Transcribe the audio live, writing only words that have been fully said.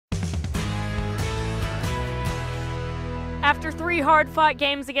After 3 hard-fought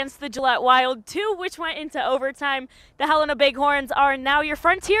games against the Gillette Wild, 2 which went into overtime, the Helena Bighorns are now your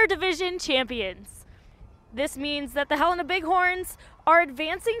Frontier Division champions. This means that the Helena Bighorns are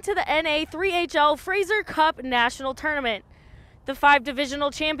advancing to the NA 3HL Fraser Cup National Tournament. The 5 divisional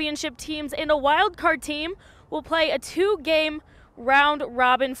championship teams and a wildcard team will play a 2-game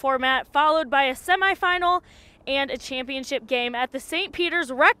round-robin format, followed by a semifinal and a championship game at the St.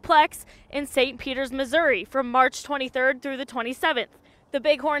 Peter's Recplex in St. Peters, Missouri from March 23rd through the 27th. The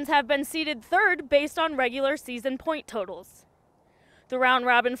Bighorns have been seeded 3rd based on regular season point totals. The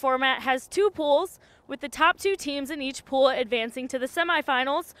round-robin format has 2 pools, with the top 2 teams in each pool advancing to the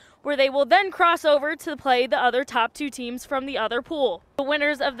semifinals, where they will then cross over to play the other top 2 teams from the other pool. The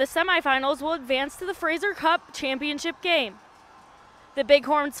winners of the semifinals will advance to the Fraser Cup championship game. The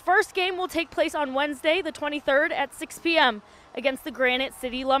Bighorns' first game will take place on Wednesday, the 23rd at 6 p.m. against the Granite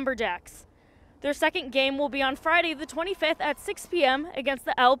City Lumberjacks. Their second game will be on Friday, the 25th at 6 p.m. against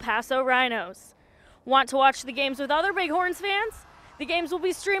the El Paso Rhinos. Want to watch the games with other Bighorns fans? The games will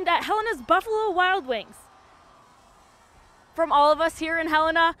be streamed at Helena's Buffalo Wild Wings. From all of us here in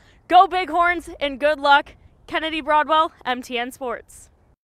Helena, go Bighorns and good luck. Kennedy Broadwell, MTN Sports.